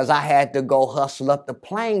 because I had to go hustle up the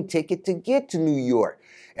plane ticket to get to New York.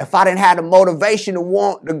 If I didn't have the motivation to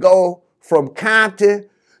want to go from Compton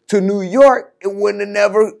to New York, it wouldn't have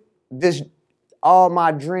never, all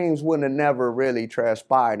my dreams wouldn't have never really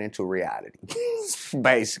transpired into reality,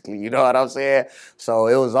 basically. You know what I'm saying? So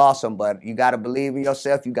it was awesome, but you got to believe in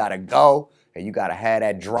yourself. You got to go, and you got to have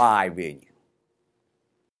that drive in you.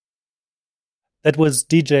 That was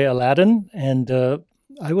DJ Aladdin, and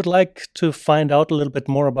I would like to find out a little bit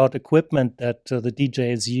more about equipment that the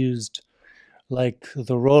DJs used, like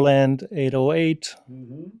the Roland 808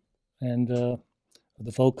 and the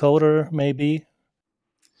vocoder, maybe.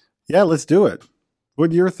 Yeah, let's do it.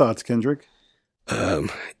 What are your thoughts, Kendrick? I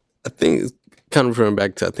think, kind of referring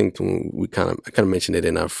back to, I think when I kind of mentioned it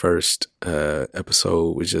in our first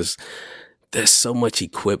episode, which is there's so much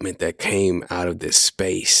equipment that came out of this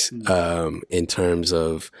space in terms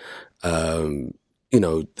of, you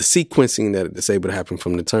know, the sequencing that's able to happen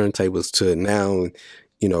from the turntables to now,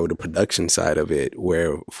 the production side of it,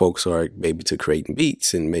 where folks are maybe to creating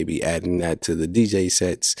beats and maybe adding that to the DJ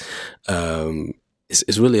sets.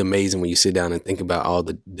 It's really amazing when you sit down and think about all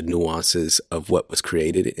the nuances of what was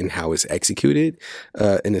created and how it's executed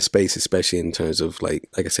in the space, especially in terms of like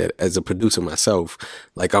I said, as a producer myself,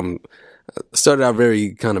 like started out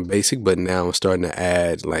very kind of basic, but now I'm starting to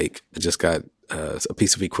add, like, I just got a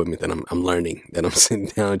piece of equipment that I'm learning, that I'm sitting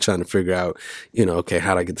down trying to figure out, okay,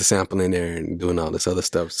 how do I get the sample in there and doing all this other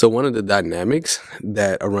stuff. So one of the dynamics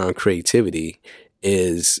that around creativity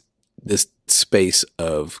is this space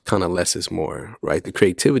of kind of less is more, right? The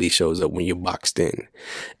creativity shows up when you're boxed in.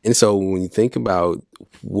 And so when you think about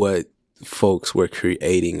what folks were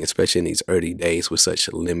creating, especially in these early days, with such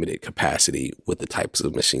a limited capacity with the types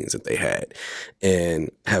of machines that they had,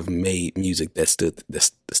 and have made music that stood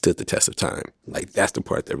the test of time. Like, that's the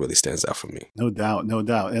part that really stands out for me. No doubt.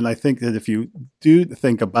 And I think that if you do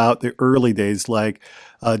think about the early days, like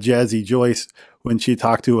Jazzy Joyce, when she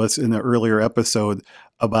talked to us in the earlier episode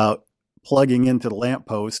about plugging into the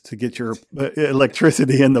lamppost to get your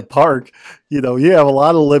electricity in the park, you have a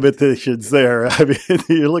lot of limitations there. I mean,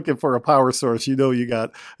 you're looking for a power source, you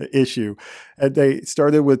got an issue. And they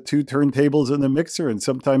started with 2 turntables and a mixer. And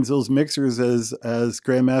sometimes those mixers, as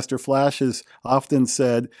Grandmaster Flash has often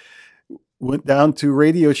said, went down to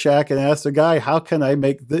Radio Shack and asked a guy, how can I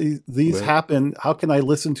make these happen? How can I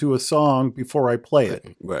listen to a song before I play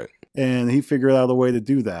it? Right. And he figured out a way to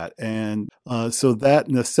do that. And so that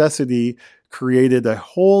necessity created a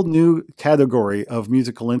whole new category of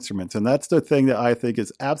musical instruments. And that's the thing that I think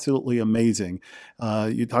is absolutely amazing.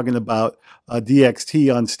 You're talking about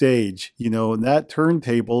DXT on stage, and that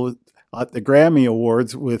turntable at the Grammy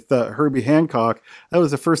Awards with Herbie Hancock. That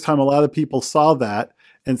was the first time a lot of people saw that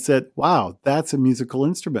and said, wow, that's a musical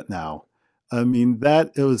instrument now. I mean,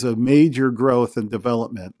 it was a major growth and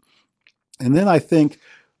development. And then I think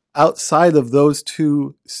outside of those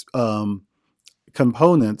 2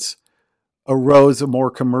 components arose a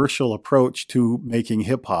more commercial approach to making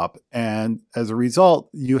hip hop. And as a result,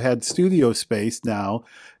 you had studio space now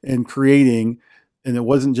in creating, and it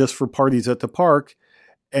wasn't just for parties at the park.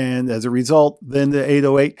 And as a result, then the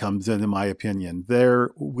 808 comes in my opinion.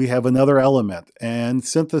 There we have another element, and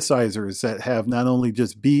synthesizers that have not only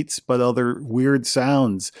just beats, but other weird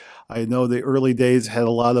sounds. I know the early days had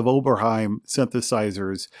a lot of Oberheim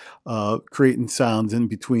synthesizers creating sounds in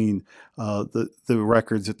between the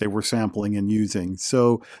records that they were sampling and using.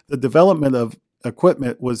 So the development of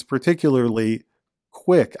equipment was particularly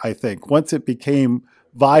quick, I think. Once it became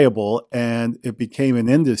viable and it became an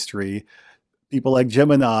industry, people like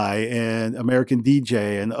Gemini and American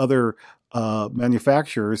DJ and other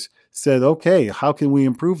manufacturers said, okay, how can we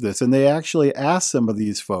improve this? And they actually asked some of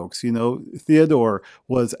these folks, Theodore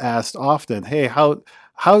was asked often, hey,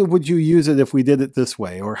 how would you use it if we did it this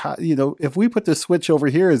way? Or how, if we put this switch over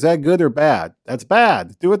here, is that good or bad? That's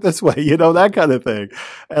bad. Do it this way, that kind of thing.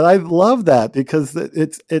 And I love that because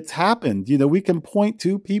it's happened. We can point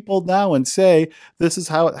to people now and say, this is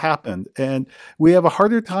how it happened. And we have a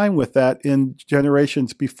harder time with that in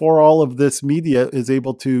generations before all of this media is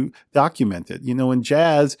able to document it. In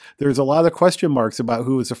jazz, there's a lot of question marks about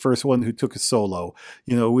who was the first one who took a solo.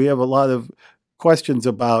 We have a lot of questions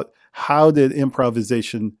about how did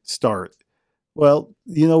improvisation start? Well,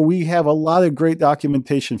 we have a lot of great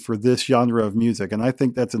documentation for this genre of music, and I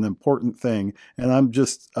think that's an important thing. And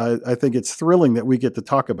I think it's thrilling that we get to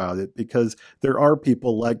talk about it because there are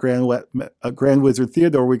people like Grand Wizard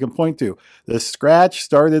Theodore we can point to. The scratch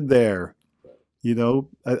started there,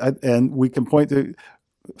 and we can point to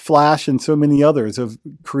Flash and so many others of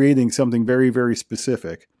creating something very, very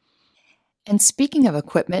specific. And speaking of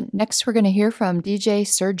equipment, next we're going to hear from DJ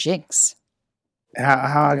Sir Jinx.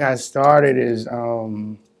 How I got started is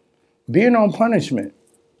being on punishment,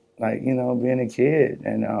 being a kid.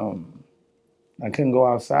 And I couldn't go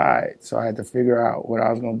outside, so I had to figure out what I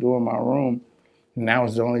was going to do in my room. And that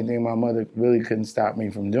was the only thing my mother really couldn't stop me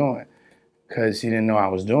from doing because she didn't know I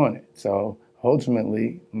was doing it. So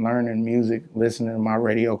ultimately, learning music, listening to my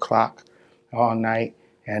radio clock all night.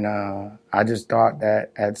 And I just thought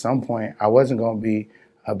that at some point I wasn't going to be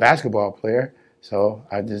a basketball player. So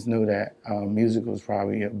I just knew that music was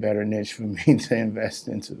probably a better niche for me to invest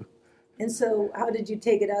into. And so how did you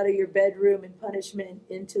take it out of your bedroom and punishment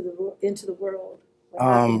into the world?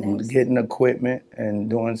 Getting equipment and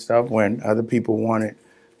doing stuff when other people wanted,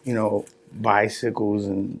 bicycles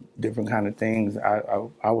and different kind of things.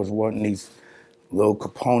 I was wanting these little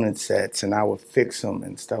component sets, and I would fix them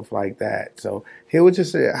and stuff like that. So it was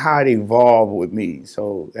just how it evolved with me.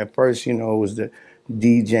 So at first, it was the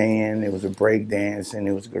DJing, it was a break dance, and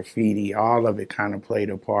it was graffiti. All of it kind of played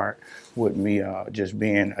a part with me just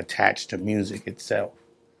being attached to music itself.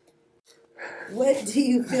 What do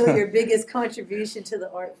you feel your biggest contribution to the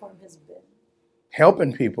art form has been?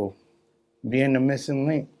 Helping people, being the missing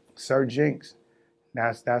link, Sir Jinx.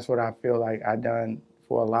 That's what I feel like I done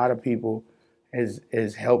for a lot of people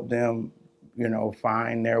is help them,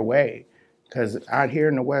 find their way. Because out here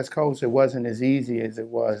in the West Coast, it wasn't as easy as it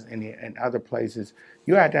was in other places.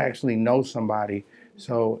 You had to actually know somebody.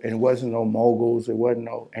 So it wasn't no moguls, it wasn't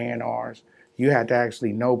no A&Rs. You had to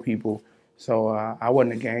actually know people. So I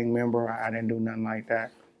wasn't a gang member. I didn't do nothing like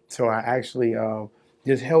that. So I actually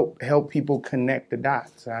just help people connect the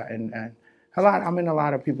dots. And I'm in a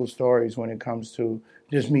lot of people's stories when it comes to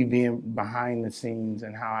just me being behind the scenes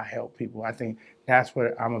and how I help people. I think that's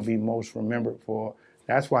what I'm gonna be most remembered for.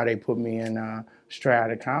 That's why they put me in Straight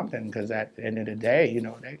Outta Compton, because at the end of the day,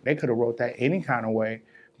 they could have wrote that any kind of way,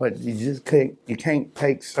 but you can't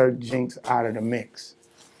take Sir Jinx out of the mix.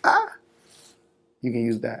 You can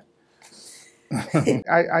use that.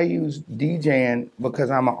 I use DJing because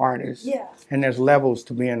I'm an artist. Yeah. And there's levels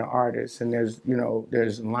to being an artist, and there's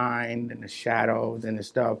line and the shadows and the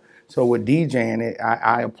stuff. So with DJing,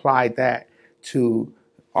 I applied that to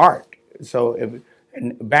art. So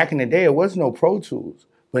back in the day, it was no Pro Tools,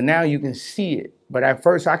 but now you can see it. But at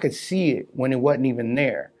first, I could see it when it wasn't even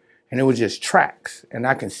there, and it was just tracks, and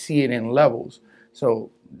I can see it in levels.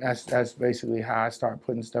 So that's basically how I start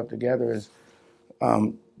putting stuff together. Is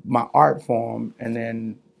my art form, and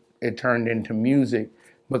then it turned into music,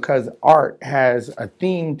 because art has a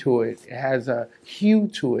theme to it, it has a hue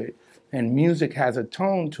to it, and music has a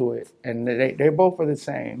tone to it, and they both are the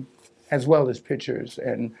same, as well as pictures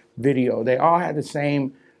and video. They all have the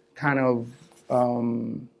same kind of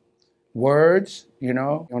words,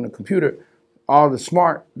 on the computer. All the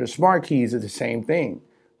smart keys are the same thing,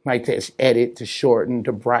 like to edit, to shorten,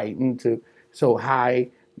 to brighten, so high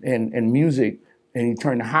and music. And you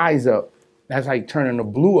turn the highs up, that's like turning the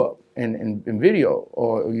blue up in video.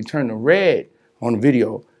 Or you turn the red on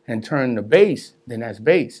video and turn the bass, then that's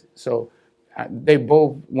bass. So they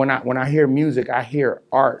both, when I hear music, I hear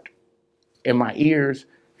art in my ears,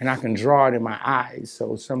 and I can draw it in my eyes.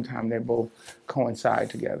 So sometimes they both coincide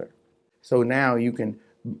together. So now you can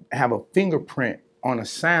have a fingerprint on a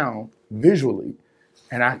sound visually,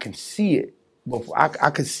 and I can see it. Before I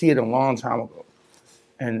could see it a long time ago.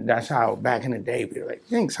 And that's how back in the day, we were like,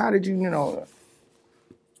 Jinx, how did you,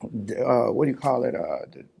 what do you call it?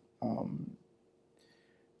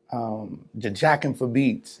 The jacking for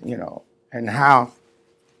beats, and how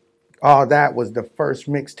all that was the first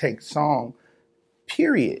mixtape song,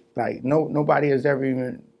 period. Like nobody has ever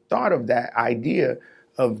even thought of that idea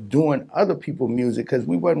of doing other people's music, because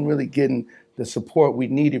we wasn't really getting the support we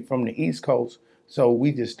needed from the East Coast. So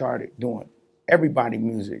we just started doing everybody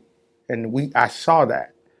music. And I saw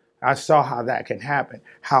that. I saw how that can happen,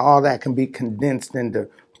 how all that can be condensed into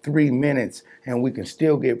 3 minutes, and we can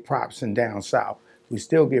still get props in down south. We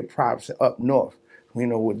still get props up north,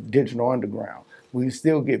 with Digital Underground. We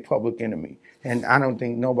still get Public Enemy. And I don't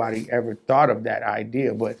think nobody ever thought of that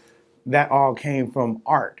idea, but that all came from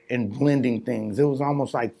art and blending things. It was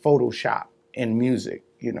almost like Photoshop in music,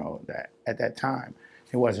 that at that time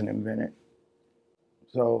it wasn't invented.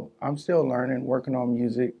 So I'm still learning, working on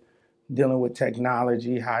music, dealing with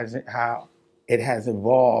technology, how it has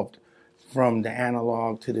evolved from the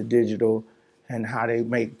analog to the digital, and how they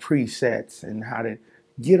make presets and how to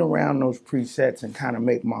get around those presets and kind of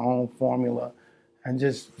make my own formula. And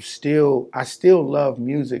I still love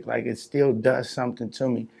music. Like, it still does something to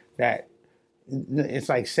me that it's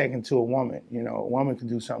like second to a woman. A woman can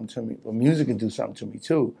do something to me, but music can do something to me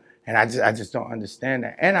too. And I just don't understand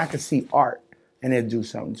that. And I can see art and it do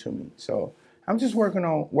something to me. So I'm just working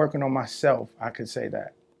on myself, I could say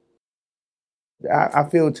that. I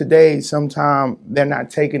feel today sometimes they're not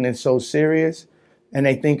taking it so serious, and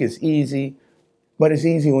they think it's easy, but it's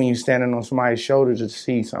easy when you're standing on somebody's shoulders to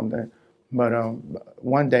see something. But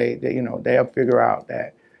one day, they'll figure out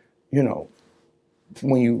that,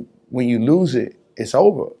 when you lose it, it's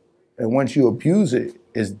over, and once you abuse it,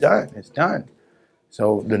 it's done. It's done.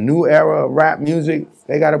 So the new era of rap music,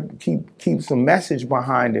 they gotta keep some message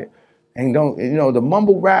behind it. And don't, the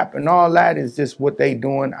mumble rap and all that is just what they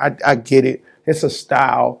doing. I get it. It's a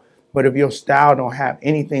style. But if your style don't have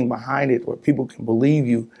anything behind it where people can believe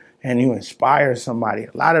you and you inspire somebody,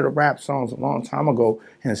 a lot of the rap songs a long time ago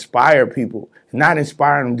inspire people, not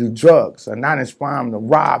inspire them to do drugs or not inspire them to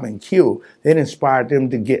rob and kill. It inspired them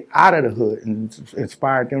to get out of the hood and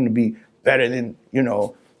inspired them to be better than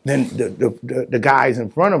the guys in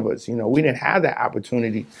front of us. We didn't have that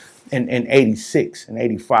opportunity. in 86 and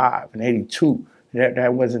 85 and 82.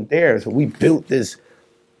 That wasn't there. So we built this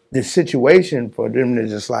situation for them to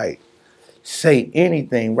just like say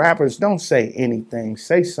anything. Rappers don't say anything.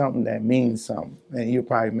 Say something that means something, and you'll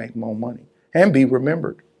probably make more money and be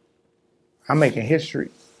remembered. I'm making history.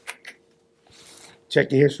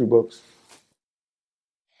 Check your history books.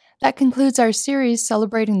 That concludes our series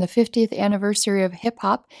celebrating the 50th anniversary of hip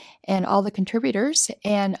hop and all the contributors.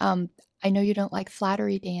 And I know you don't like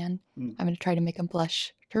flattery, Dan. I'm going to try to make him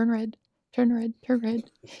blush. Turn red, turn red, turn red.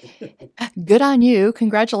 Good on you.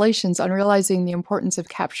 Congratulations on realizing the importance of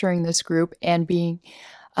capturing this group and being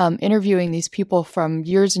interviewing these people from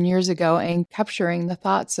years and years ago and capturing the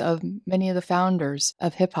thoughts of many of the founders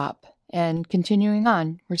of hip hop and continuing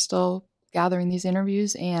on. We're still gathering these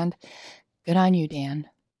interviews, and good on you, Dan.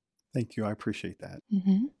 Thank you. I appreciate that.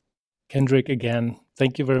 Mm-hmm. Kendrick, again,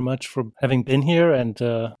 thank you very much for having been here and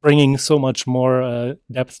bringing so much more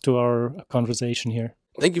depth to our conversation here.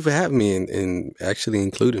 Thank you for having me and actually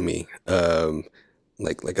including me.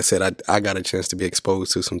 Like I said, I got a chance to be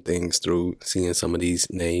exposed to some things through seeing some of these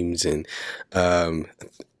names, and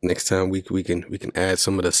next time we can add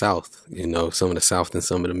some of the South, some of the South and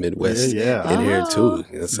some of the Midwest in here too.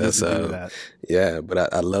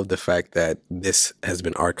 But I love the fact that this has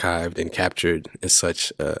been archived and captured in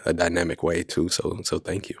such a dynamic way too. So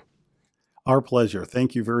thank you. Our pleasure.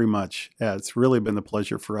 Thank you very much. Yeah, it's really been a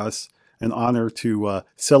pleasure for us, an honor to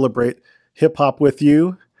celebrate hip hop with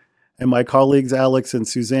you. And my colleagues, Alex and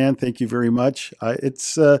Suzanne, thank you very much. I've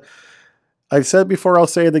said it before, I'll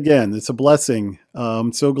say it again. It's a blessing.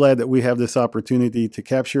 I'm so glad that we have this opportunity to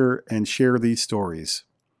capture and share these stories.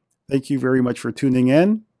 Thank you very much for tuning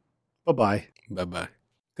in. Bye-bye. Bye-bye.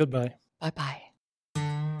 Goodbye. Bye-bye.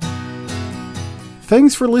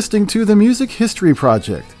 Thanks for listening to the Music History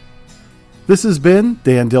Project. This has been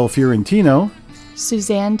Dan Del Fiorentino,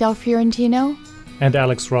 Suzanne Del Fiorentino, and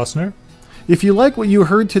Alex Rossner. If you like what you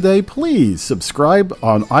heard today, please subscribe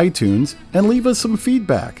on iTunes and leave us some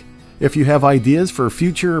feedback. If you have ideas for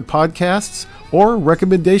future podcasts or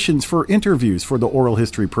recommendations for interviews for the Oral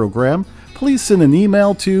History program, please send an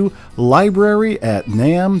email to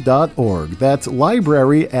library@nam.org. That's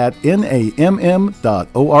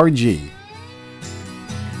library@namm.org.